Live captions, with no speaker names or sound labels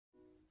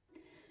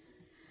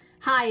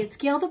Hi, it's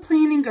Gail the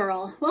Planning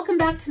Girl. Welcome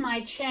back to my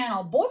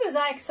channel. Boy, was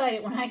I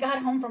excited when I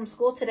got home from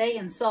school today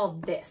and saw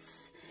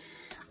this.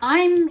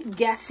 I'm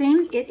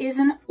guessing it is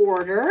an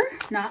order,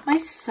 not my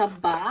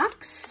sub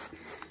box,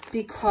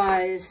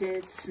 because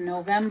it's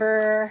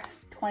November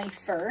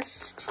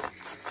 21st.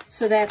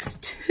 So that's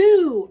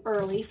too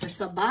early for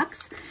sub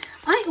box.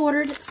 I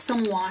ordered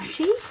some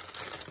washi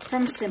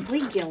from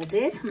Simply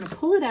Gilded. I'm going to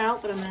pull it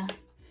out, but I'm going to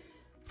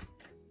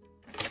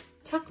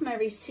tuck my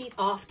receipt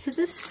off to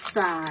the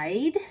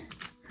side.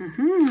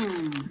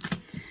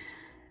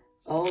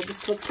 Oh,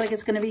 this looks like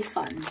it's going to be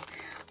fun.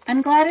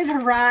 I'm glad it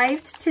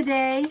arrived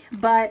today,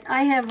 but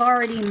I have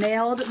already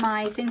mailed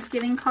my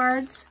Thanksgiving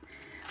cards.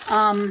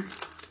 I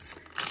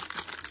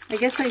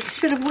guess I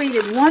should have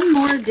waited one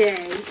more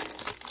day.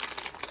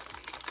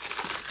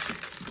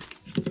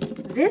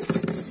 This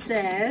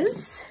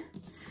says,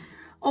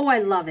 oh, I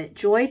love it.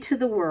 Joy to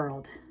the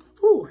world.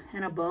 Ooh,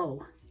 and a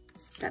bow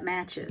that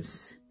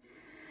matches.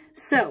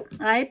 So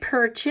I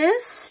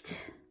purchased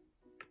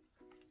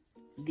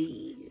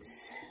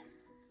these.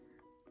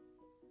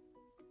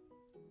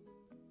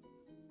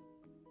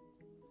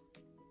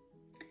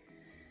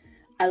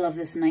 I love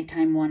this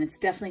nighttime one. It's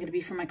definitely going to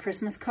be for my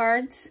Christmas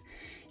cards.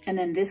 And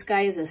then this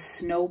guy is a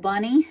snow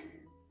bunny.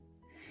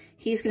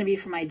 He's going to be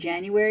for my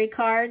January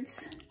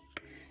cards.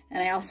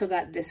 And I also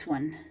got this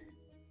one.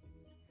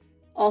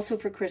 Also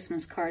for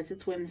Christmas cards.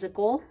 It's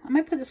whimsical. I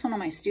might put this one on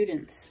my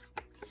students.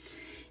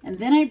 And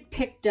then I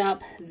picked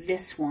up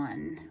this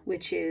one,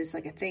 which is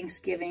like a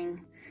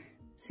Thanksgiving.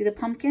 See the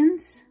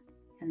pumpkins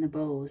and the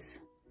bows?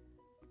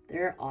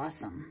 They're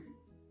awesome.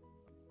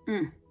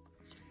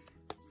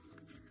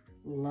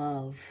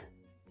 Love.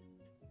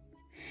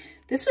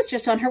 This was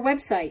just on her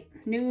website.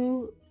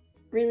 New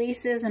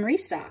releases and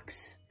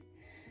restocks.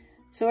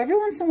 So every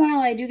once in a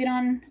while I do get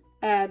on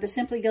the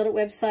Simply Gilded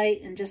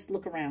website and just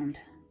look around.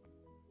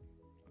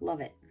 Love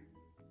it.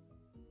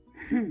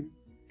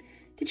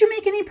 Did you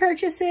make any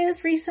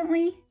purchases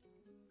recently?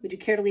 Would you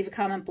care to leave a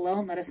comment below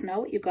and let us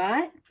know what you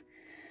got?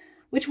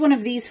 Which one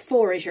of these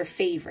four is your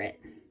favorite?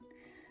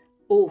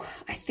 Oh,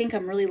 I think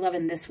I'm really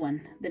loving this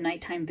one, the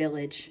Nighttime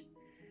Village.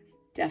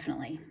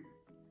 Definitely.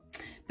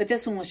 But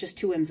this one was just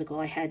too whimsical.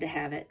 I had to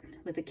have it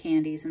with the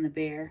candies and the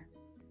bear.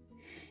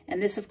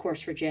 And this, of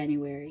course, for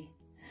January.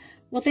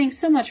 Well, thanks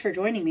so much for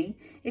joining me.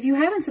 If you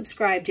haven't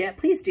subscribed yet,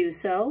 please do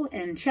so.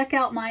 And check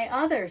out my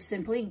other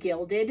Simply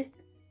Gilded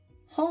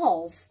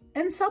hauls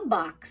and sub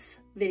box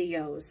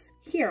videos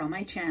here on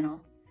my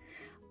channel.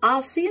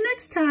 I'll see you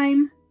next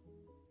time.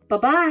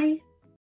 Bye-bye.